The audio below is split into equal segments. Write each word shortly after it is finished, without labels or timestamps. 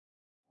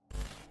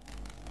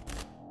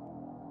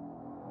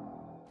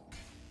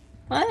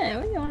What? What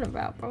are you on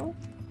about, bro?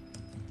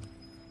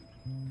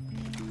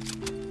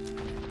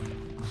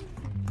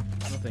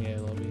 Nothing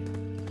A lobby.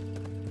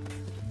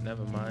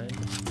 Never mind.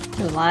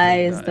 The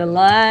lies, the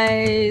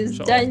lies,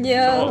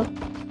 Daniel.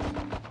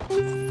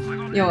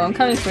 Yo, I'm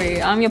coming for you.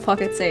 I'm your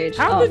pocket sage.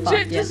 How oh, the fuck,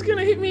 jet just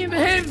gonna hit me in the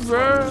head,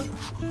 bro?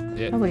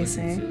 Yeah. What do you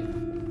say?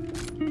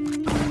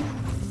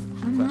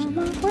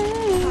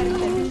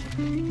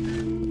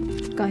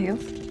 Got you.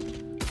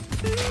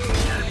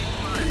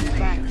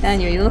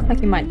 Daniel, you look like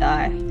you might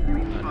die.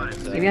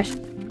 Maybe I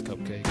should.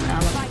 Cupcake.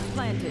 I'm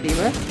a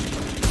Beaver.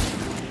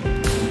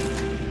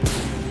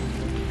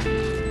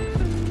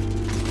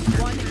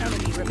 One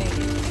enemy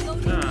remaining.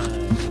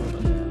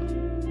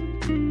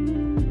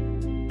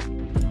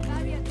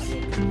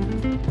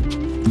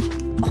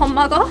 Oh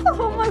my god!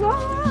 Oh my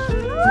god!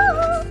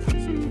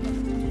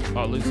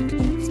 Oh, Lucy, can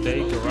you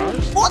stay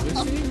garage? What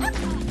Lucy?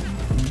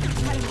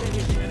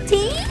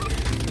 Team?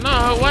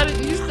 No, why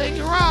didn't you stay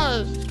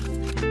garage?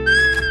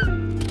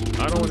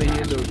 I don't want to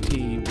hear no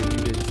team, but you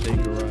didn't stay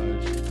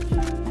garage.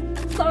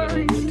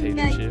 Sorry.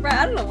 Yeah, bro, I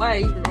don't know why I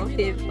even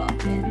rotated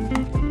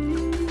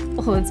fucking.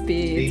 Oh, it's B.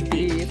 It's B.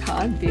 It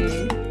can't be.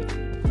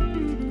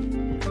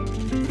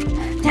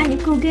 Daniel,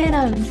 go get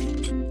him.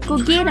 Go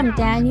get him,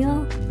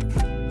 Daniel.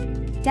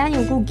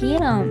 Daniel, go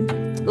get him.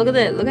 Look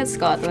at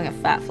Scott doing a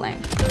fat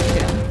flank.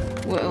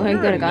 What you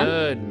got a gun?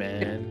 Good,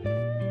 man.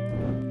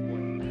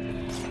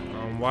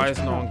 Why is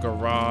no one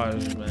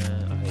garage,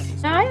 man? I hate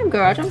this. No, I am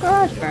garage. I'm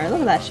garage, bro.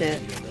 Look at that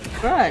shit.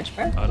 Garage,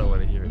 bro. I don't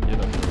want to hear it. You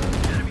don't.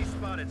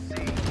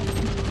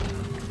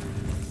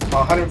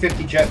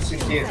 150 jet,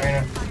 68 right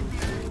now.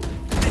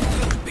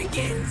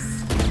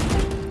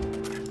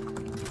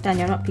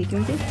 Daniel, not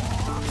peeking, dude.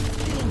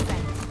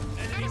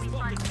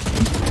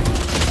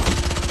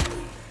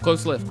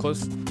 Close left,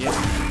 close. Yeah.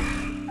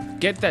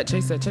 Get that,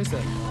 chase that, chase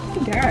that.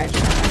 Garage.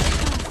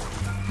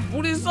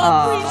 What is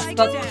up?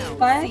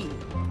 Fire.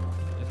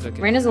 It's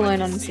okay. Reina's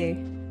alone on C.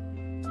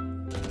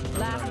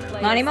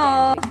 Not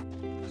anymore.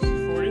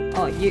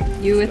 Oh,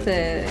 you with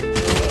the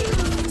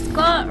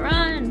Scott,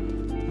 run.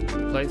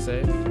 Play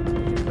safe.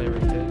 Play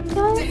rotate.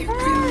 Don't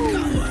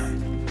run.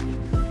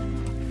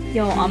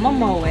 Yo, I'm on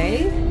my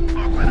way.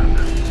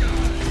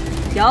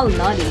 Y'all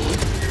nutty.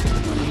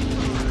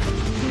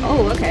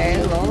 Oh,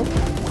 okay, lol.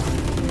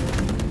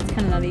 It's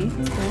kinda nutty.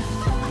 It's cool.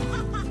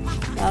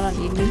 Y'all don't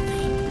need me.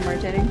 I'm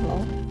rotating,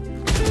 lol.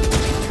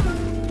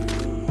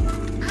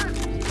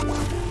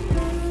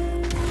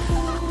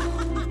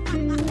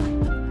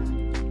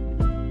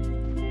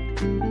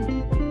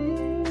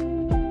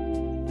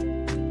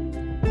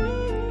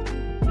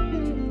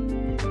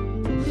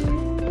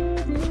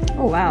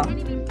 Oh wow,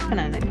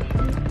 kinda nutty.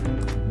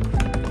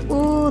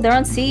 Ooh, they're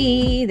on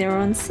C. They're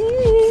on C.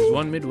 There's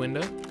one mid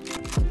window.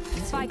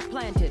 Spike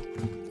planted.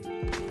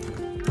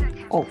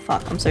 Oh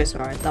fuck, I'm so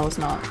sorry. That was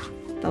not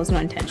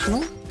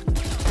intentional.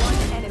 One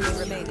enemy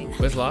remaining.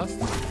 Where's last?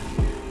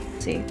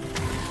 See.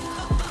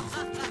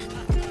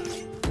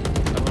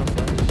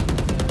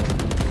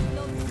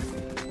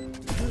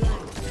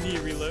 Can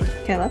you reload?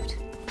 Okay, left.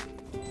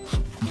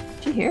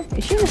 Is she here?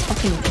 Is she in this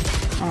fucking...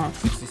 Oh.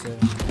 67.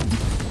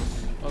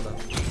 Hold on.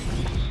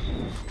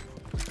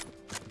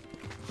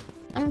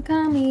 I'm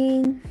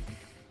coming.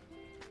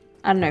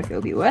 I don't know if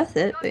it'll be worth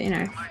it, but you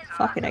know,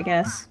 fuck it, I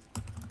guess.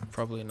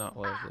 Probably not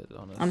worth it,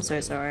 honestly. I'm so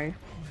sorry.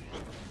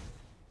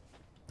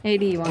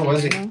 AD, you want Oh,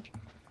 is to it? know?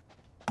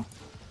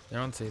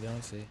 They're on C, they're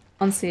on C.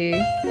 On C.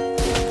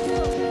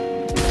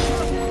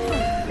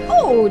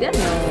 Oh,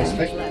 Daniel!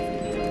 Spike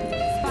planted.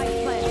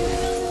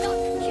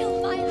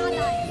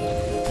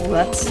 Oh,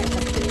 that's...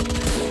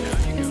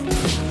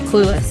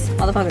 Clueless.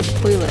 Motherfucker's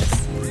clueless.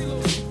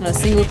 Not a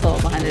single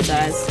thought behind his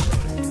eyes.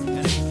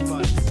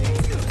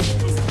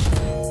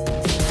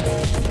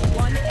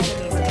 One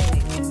enemy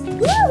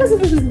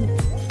remaining.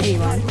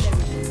 81.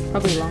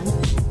 Probably long.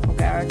 Or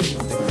garage.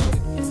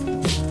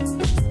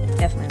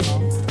 Definitely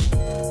long.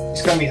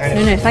 He's coming behind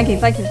No, us. no, flanking.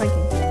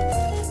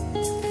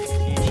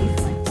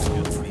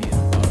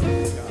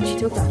 She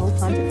took the whole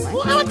time to flank.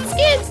 Oh, I want the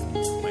skins!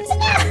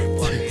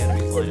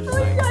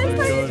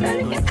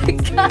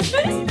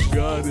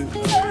 Got it.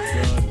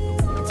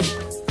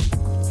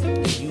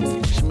 You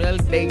smell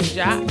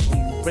danger,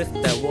 you press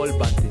the wall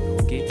button,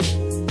 okay?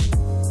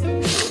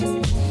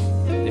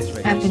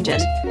 I've been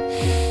just.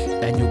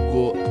 Then you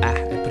go, I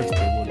press the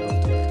wall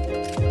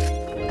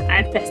button. I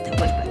pressed the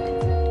wall button.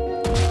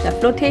 The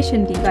flotation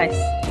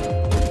device.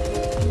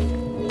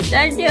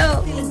 Daniel,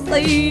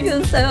 save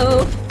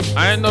yourself. I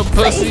ain't no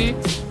pussy.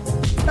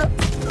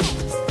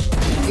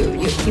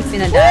 You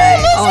finna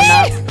die. Oh no.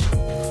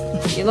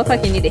 You look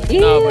like you need a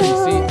heal. No, but you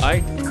see,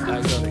 I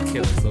got a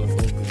kill, so it's all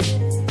good.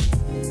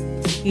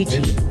 You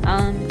cheat. They're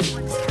stunned.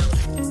 One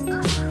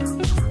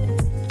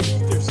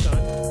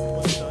stunned.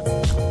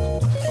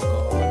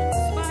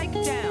 Spike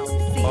down.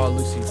 Oh,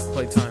 Lucy,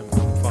 play time.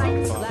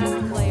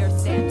 Last player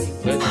standing.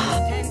 Good. 10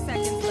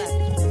 seconds left.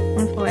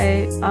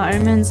 148.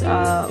 Omens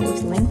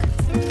was Link.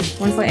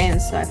 148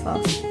 and Cypher.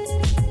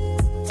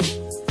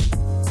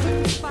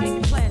 Spike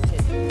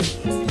planted.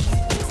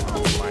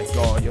 Oh my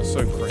god, you're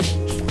so cringe.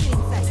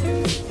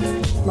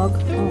 log.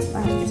 Oh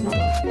wow, he's not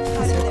log.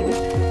 He's so cool.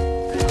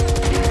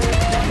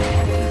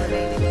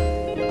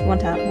 One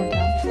tap, one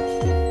tap.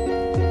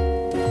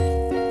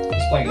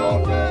 He's playing all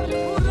of that.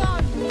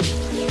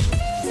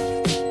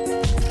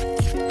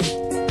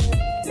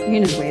 You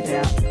can just wait it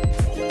out.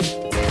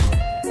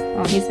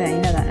 Oh, he's there.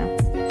 You know that now.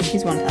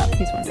 He's one tap.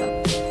 He's one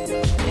tap.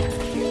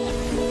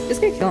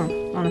 Just go kill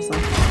him, honestly.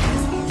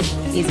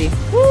 Easy.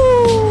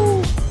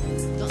 Woo!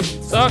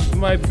 Suck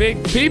my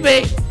big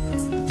PB.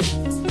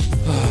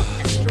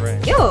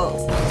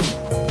 Yo!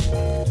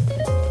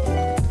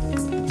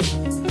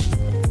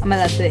 I'm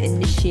about to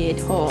initiate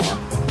her.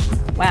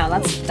 Wow,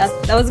 that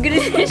was good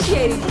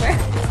initiating, bro.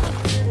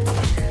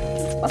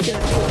 Fucking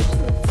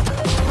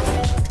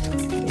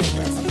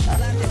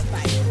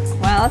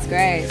wow, that's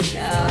great.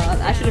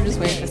 I should have just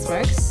waited for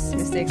smokes.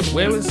 Mistakes.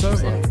 Where was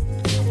Sova?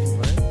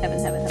 Heaven.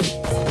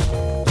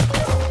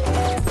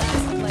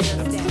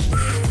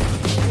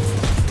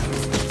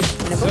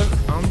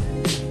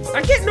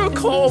 I get no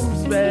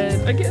comms,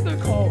 man. I get no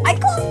comms. I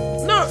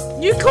called. No,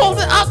 you called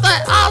it up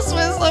that ass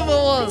where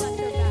level was.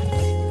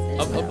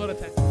 I'm not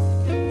attacking.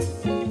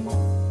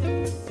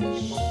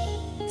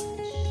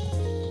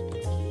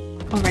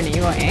 Oh, Rennie,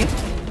 you want A?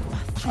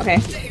 Okay.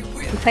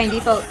 You're playing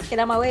default. Get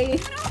out of my way.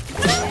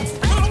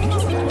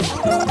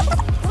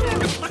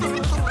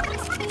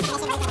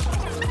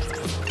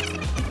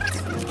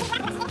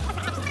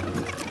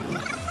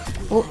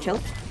 Oh, chill.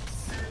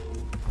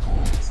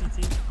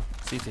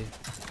 CT.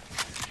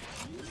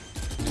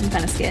 I'm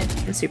kind of scared.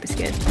 I'm super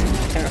scared.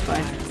 I'm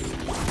terrified.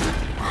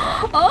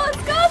 Oh,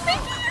 it's got me!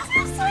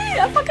 You're so sweet!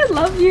 I fucking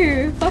love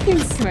you! Fucking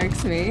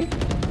smokes me.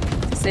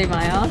 To save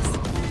my ass.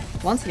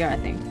 Once here, I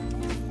think.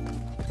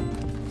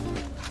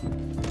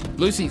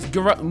 Lucy's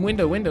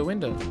window.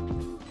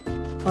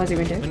 Oh, is he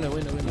window? Window.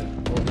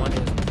 Or one is.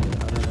 I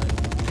don't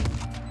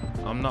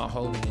know. I'm not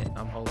holding it.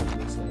 I'm holding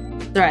this thing.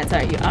 It's alright,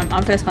 sorry.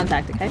 I'm first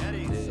contact, okay?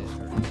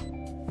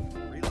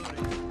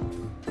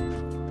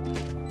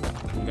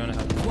 I'm gonna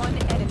have One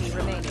enemy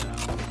remaining.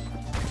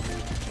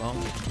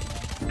 long.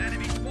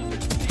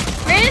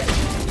 Rin!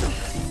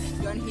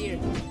 Gun here.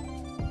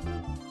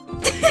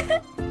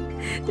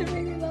 Don't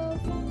make me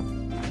laugh.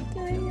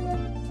 Don't make me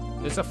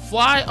laugh. There's a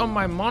fly on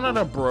my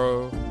monitor,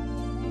 bro.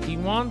 He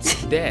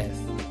wants death.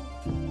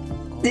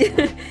 Oh,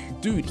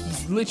 dude,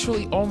 he's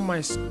literally on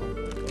my screen.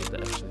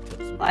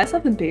 I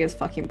have the biggest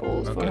fucking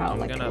balls for how I'm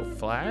like. gonna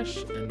flash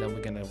and then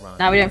we're gonna run.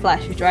 No, we don't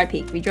flash. We dry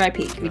peek. We dry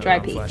peek. No,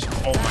 flash.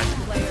 Oh my.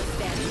 Player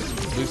standing.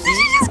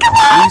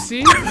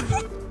 Lucy?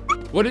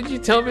 What did you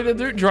tell me to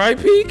do? Dry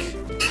peek?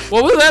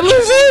 What was that,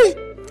 Lucy?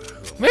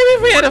 Maybe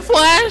if we had a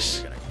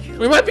flash,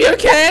 we might be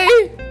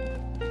okay.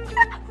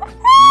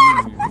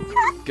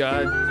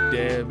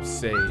 Goddamn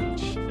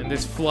Sage. And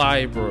this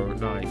fly, bro.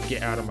 No,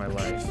 get out of my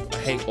life. I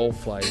hate all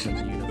flies in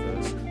the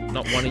universe.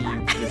 Not one of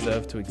you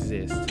deserve to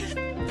exist.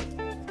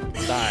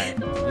 Die.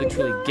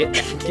 Literally, get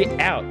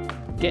out.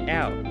 Get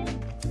out.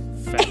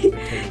 Fat potato.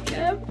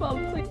 Yeah,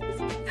 bomb, please.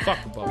 Fuck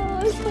a bomb.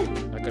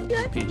 I got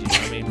a PG.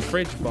 I mean,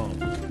 fridge bomb.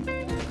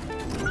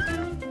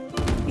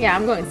 Yeah,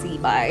 I'm going C.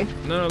 Bye.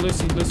 No,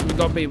 Lucy, we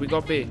got B.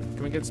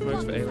 Can we get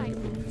smokes for A?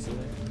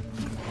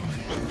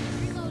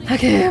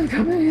 Okay, I'm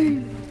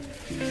coming.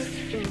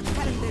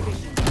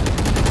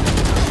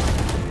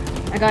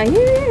 I got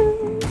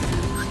you.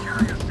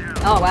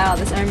 Oh wow,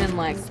 this Omen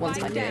like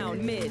wants my dick.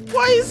 Down mid.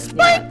 Why is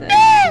Spike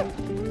dead?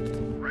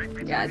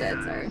 Yeah, dead.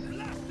 Sorry.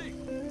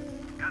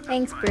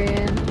 Thanks,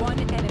 Brian. One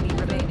enemy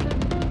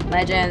remaining.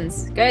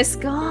 Legends. Go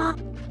Scott.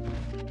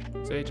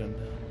 Sage on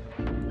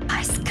down.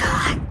 Hi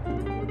Scott.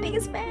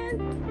 Biggest fan.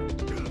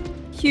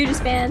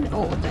 Hugest fan.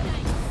 Oh, what the?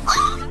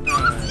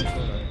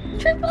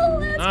 Triple.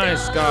 Let's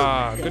Nice, go.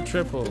 Scar. Good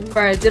triple.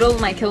 Bro, I did all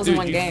my kills in Dude,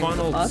 one you game.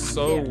 funneled Fuck.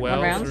 so Yeah, well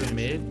one round. through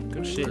mid.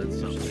 Good shit. Well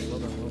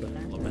done.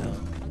 Oh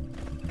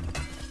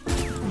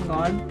my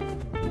god.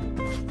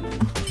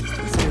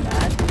 So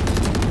bad.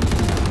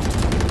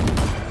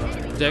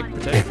 Protect.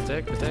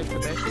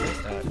 Protecting.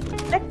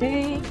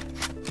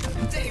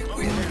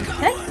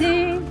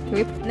 Can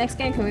we next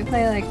game? Can we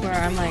play like where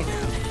I'm like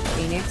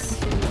Phoenix?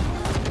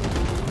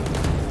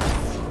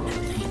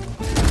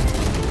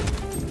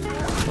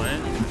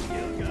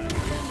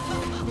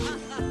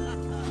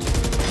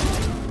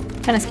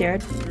 Kind of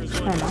scared. I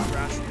don't know.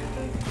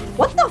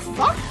 What the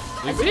fuck?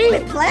 I didn't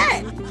even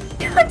plan.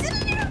 I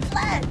didn't even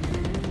plan.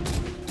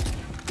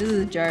 This is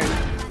a joke.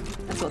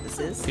 That's what this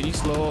is. Can you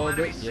slow a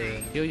bit? Yeah.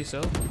 Heal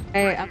yourself.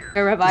 Hey, I'm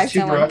gonna revive It's too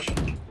someone. rush.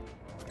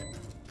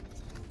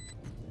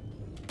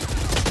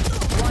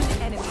 One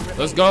enemy remaining.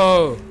 Let's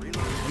go. Let me get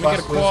a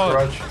Last quad.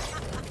 rush.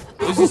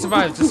 Lucy,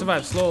 survive. Just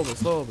survive. Slow a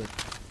bit.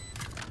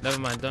 Never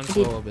mind. Done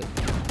slow a bit.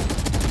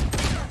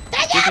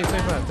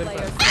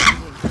 35.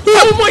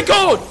 Oh my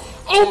god!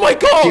 Oh my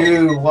god!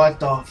 Dude, what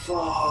the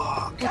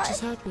fuck? What just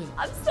happened?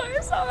 I'm so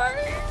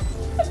sorry.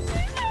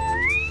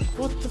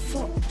 What the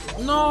fuck?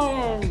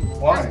 No!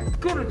 Why?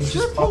 Got a You just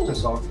triple! popped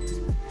us off.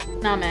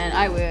 Nah, man,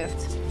 I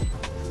whiffed.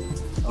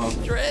 Oh.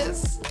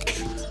 Dress!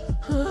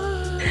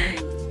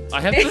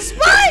 I have to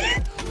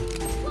spike!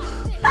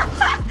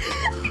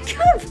 I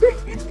can't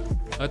breathe.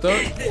 I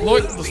don't.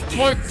 Look, the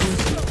smoke.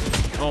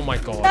 Oh my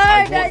god.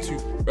 I want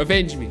to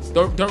avenge me.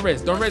 Don't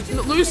res. Don't res.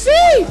 Lucy!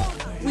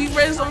 We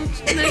res on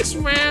next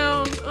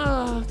round.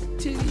 Ah,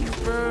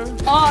 titties, bro.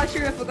 Oh,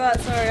 true. I forgot.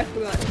 Sorry, I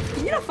forgot.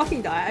 Can you not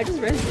fucking die? I just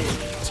resed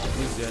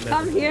you. Lucy,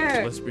 Come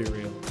here. Let's be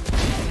real.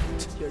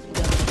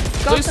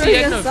 Go Lucy through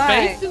had your no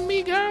side. faith in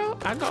me, girl.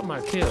 I got my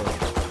kill.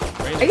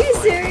 Are you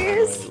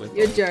serious?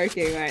 You're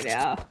joking right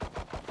now.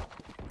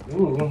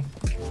 Ooh.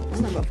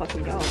 I'm not gonna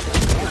fucking go.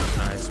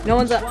 Nice. No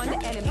one's up. One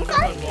enemy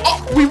remaining.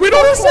 Oh, we win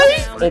on the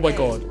save? Oh my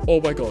god. Oh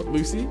my god.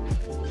 Lucy?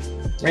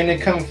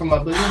 Raina coming from my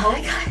booty hole?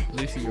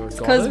 Lucy, you're a goddess.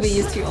 Because we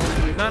used to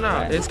all you.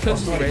 No, it's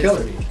because you Kill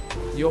raised it. me.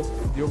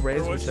 Your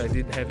raise, which I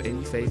didn't have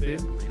any faith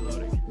in,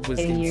 was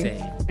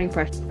insane. Putting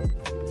pressure.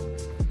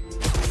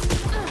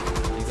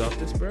 You got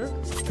this, bro?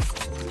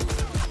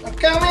 I'm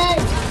coming!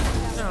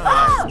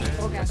 Nice, man.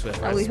 Okay. I swear,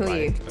 I will heal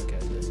you. Okay.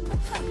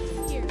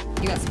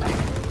 You got spike.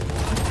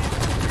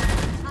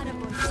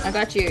 I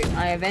got you.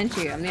 I avenged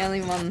you. I'm the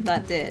only one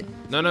that did.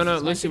 No,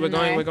 Lucy, we're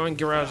going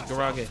garage.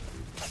 Garage.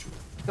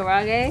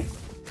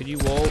 Could you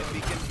wall?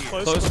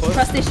 Close.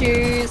 Trust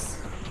issues.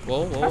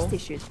 Wall. Trust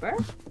issues, bro.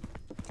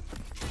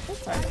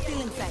 Sorry.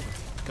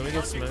 Can we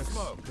get smokes?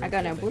 I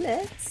got no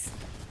bullets.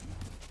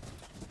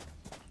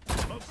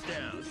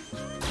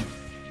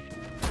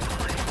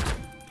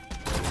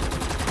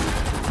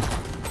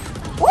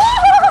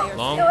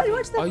 Long? No,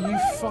 watch the Are you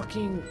play.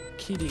 fucking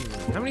kidding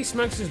me? How many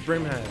smokes does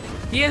Brim have?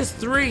 He has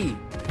 3.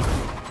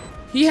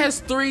 He has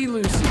 3,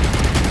 Lucy.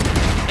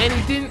 And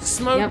he didn't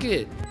smoke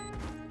it.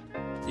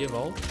 You have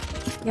ult?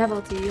 You have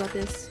ulti. You got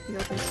this. You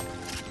got this.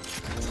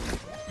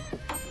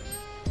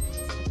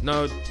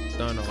 No.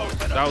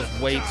 That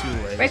was way too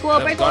late. Break wall,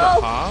 They've break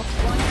got wall. a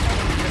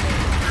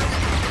half.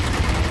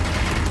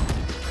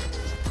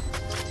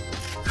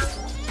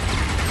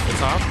 It's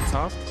half.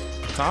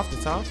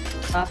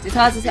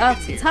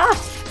 It's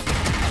half.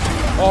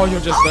 Oh, you're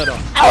just better.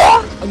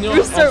 No,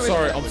 You're so much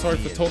I'm better. sorry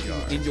for talking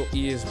in your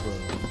ears, bro.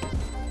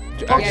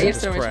 Yeah, you're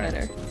so much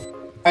better.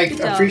 I Good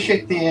job.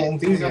 appreciate the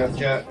enthusiasm,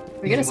 Jack.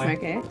 We're gonna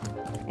smoke it.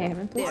 Hey,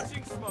 haven't please.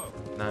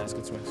 Nice,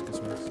 good smokes.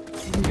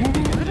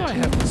 Why do I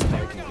have this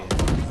spike again?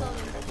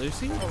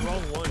 Lucy?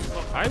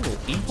 I will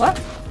eat you. What?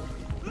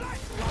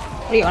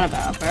 What are you on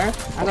about, bro?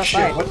 I got Shit,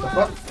 fight. what the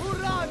fuck?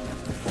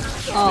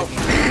 Oh,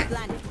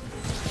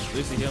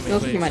 Lucy, heal me,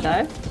 Lucy, please. you might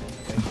die.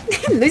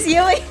 Lucy,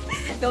 heal me.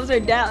 Those are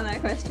down on that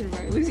question,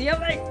 bro. Lucy, heal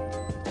me.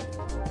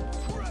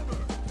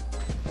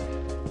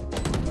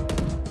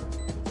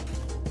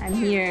 I'm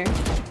here.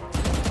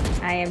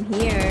 I am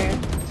here.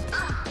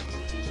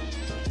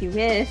 You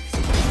whiffed.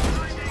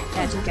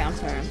 Yeah, just get on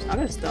terms. I'm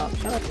gonna stop.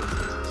 Shut up.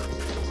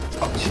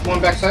 Oh, she's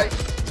one backside.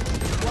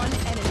 One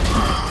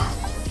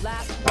enemy.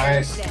 Last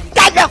Nice.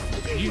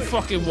 standing. You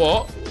fucking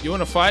what? You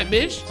wanna fight,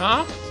 bitch?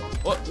 Huh?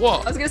 What?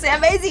 I was gonna say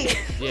amazing.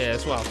 Yeah,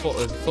 that's what I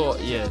thought.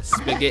 Yeah,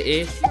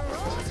 spaghetti.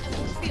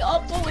 The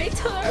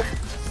operator.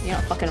 You're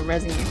not fucking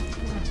rezzing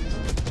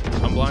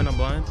me. I'm blind.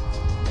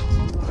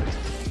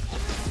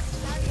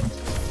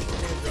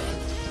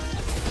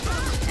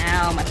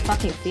 Ow, my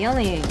fucking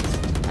feelings.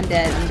 I'm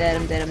dead. I'm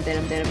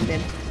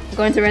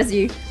going to res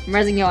you. I'm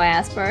rezzing your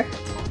ass, bro.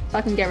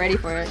 Fucking get ready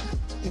for it.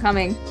 I'm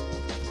coming.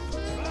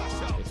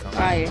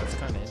 Where are you? That's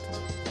kind of intimate.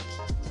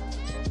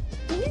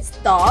 Can you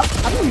stop?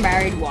 I'm a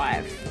married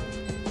wife.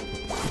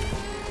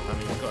 I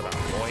mean, you got a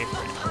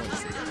boyfriend. I want to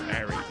say you're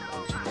married.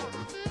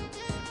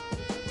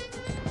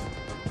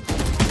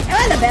 Am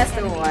I the best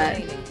or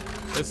what?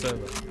 It's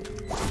over.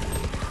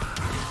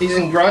 He's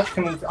in garage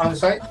coming on the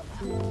site.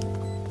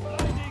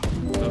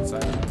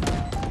 Outside.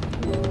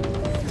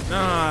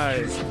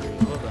 Nice.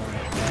 Well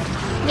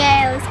done.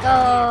 Yeah, let's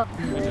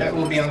go. That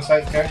will be on the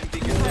site, okay?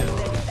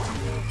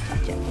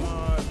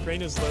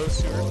 Raina's low,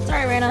 sewer.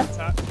 Sorry, Rana.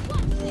 Top.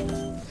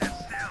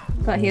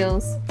 Got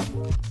heals.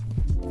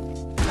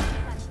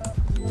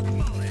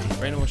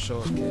 Raina was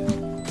short, kid.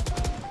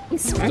 He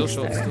Still smokes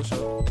short.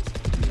 though.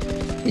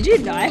 Did you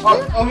die?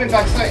 Oh, over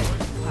backside.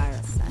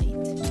 Parasite.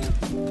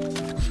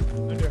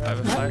 Under I have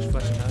a flash and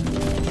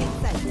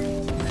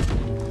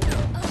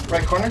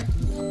Right corner.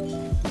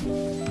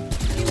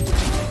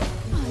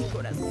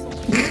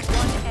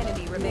 One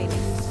enemy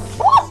remaining.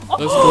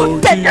 Let's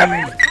go,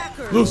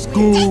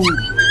 team.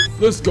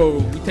 Let's go.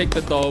 We take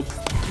the dub.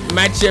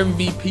 Match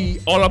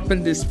MVP all up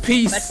in this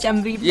piece. Match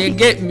MVP. You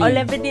get me. All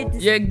up in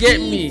this You get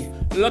me.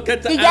 Look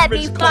at the You get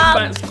average me,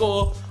 combat fam.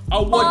 score. I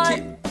want Fam.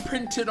 it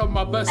printed on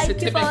my birth I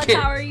keep on certificate.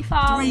 Towery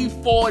farm.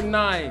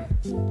 349.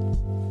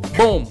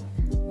 Boom.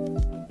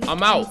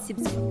 I'm out.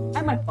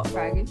 I'm like butt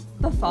bragging.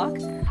 The fuck?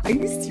 Are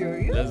you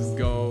serious? Let's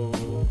go.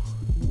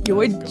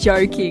 You're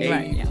joking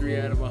right now. 83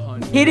 out of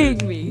 100.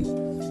 Hitting me.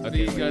 Thank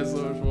you guys so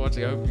much for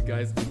watching. I hope you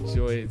guys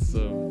enjoyed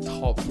some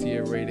top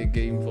tier rated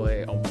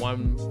gameplay.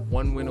 I'm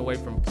one win away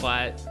from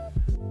plat.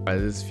 Alright,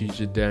 this is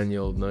Future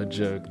Daniel, no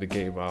joke, the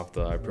game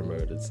after I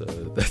promoted, so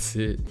that's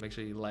it. Make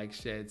sure you like,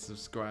 share, and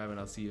subscribe, and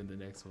I'll see you in the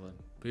next one.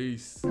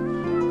 Peace.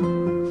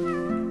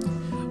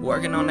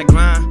 Working on the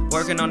grind,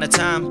 working on the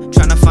time,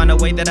 trying to find a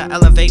way that I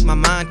elevate my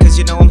mind, cause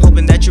you know I'm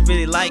hoping that you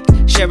really like,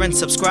 share share and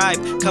subscribe.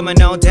 Coming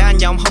on down,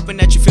 yo, I'm hoping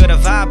that you feel the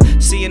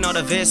vibe. Seeing all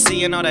the vis,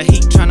 seeing all the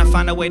heat, trying to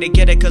find a way to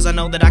get it, cause I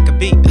know that I could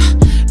beat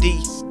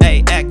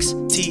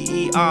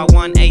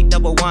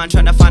DAXTER1811,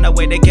 trying to find a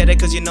way to get it,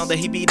 cause you know that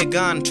he be the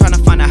gun. Trying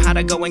to find out how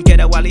to go and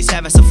get it while he's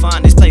having some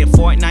fun. He's playing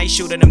Fortnite,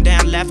 shooting him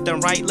down left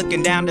and right,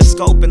 looking down the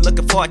scope and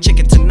looking for a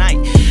chicken tonight.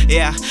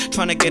 Yeah,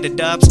 trying to get the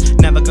dubs,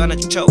 never gonna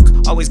choke,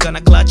 always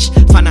gonna clutch.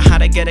 Find out how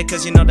to get it,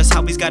 cause you know that's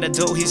how he's gotta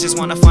do. He's just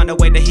wanna find a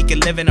way that he can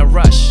live in a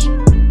rush.